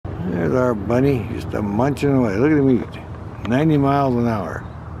There's our bunny, just a munching away. Look at him eat. 90 miles an hour.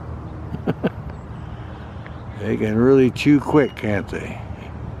 They can really chew quick, can't they?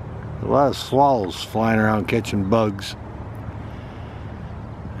 A lot of swallows flying around catching bugs.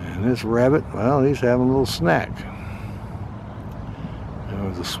 And this rabbit, well, he's having a little snack. There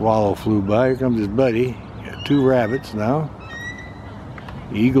was a swallow flew by. Here comes his buddy. Got two rabbits now.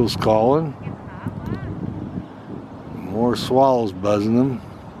 Eagle's calling. More swallows buzzing them.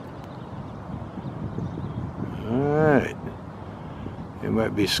 Alright. They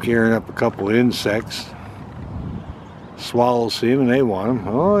might be scaring up a couple of insects. Swallows see them and they want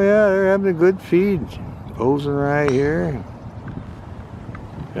them. Oh yeah, they're having a good feed. Posing right here.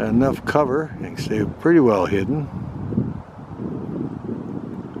 Got enough cover. They can stay pretty well hidden.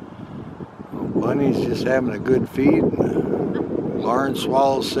 Bunny's just having a good feed. Barn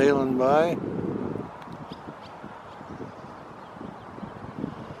swallows sailing by.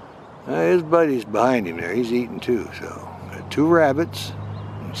 His buddy's behind him there. He's eating too. So got two rabbits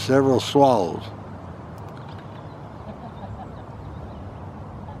and several swallows.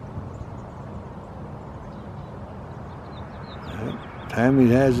 Time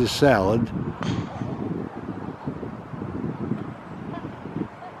he has his salad.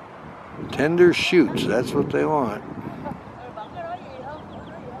 Tender shoots, that's what they want.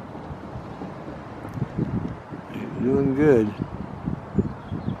 He's doing good.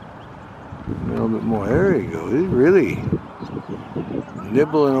 A little bit more. There he goes. He's really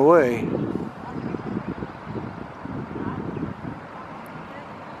nibbling away.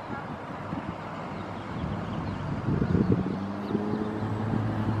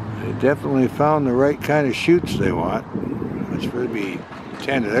 They definitely found the right kind of shoots they want. Which would be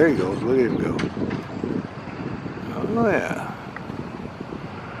tender. There he goes. Look at him go. Oh yeah.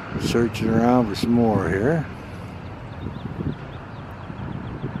 Searching around for some more here.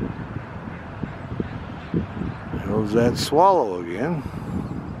 There's that swallow again.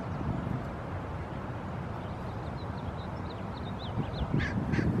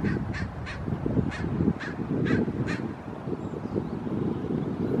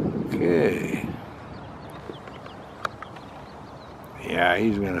 Okay. Yeah,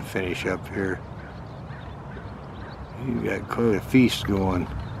 he's gonna finish up here. He's got quite a feast going.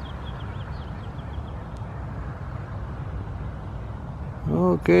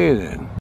 Okay then.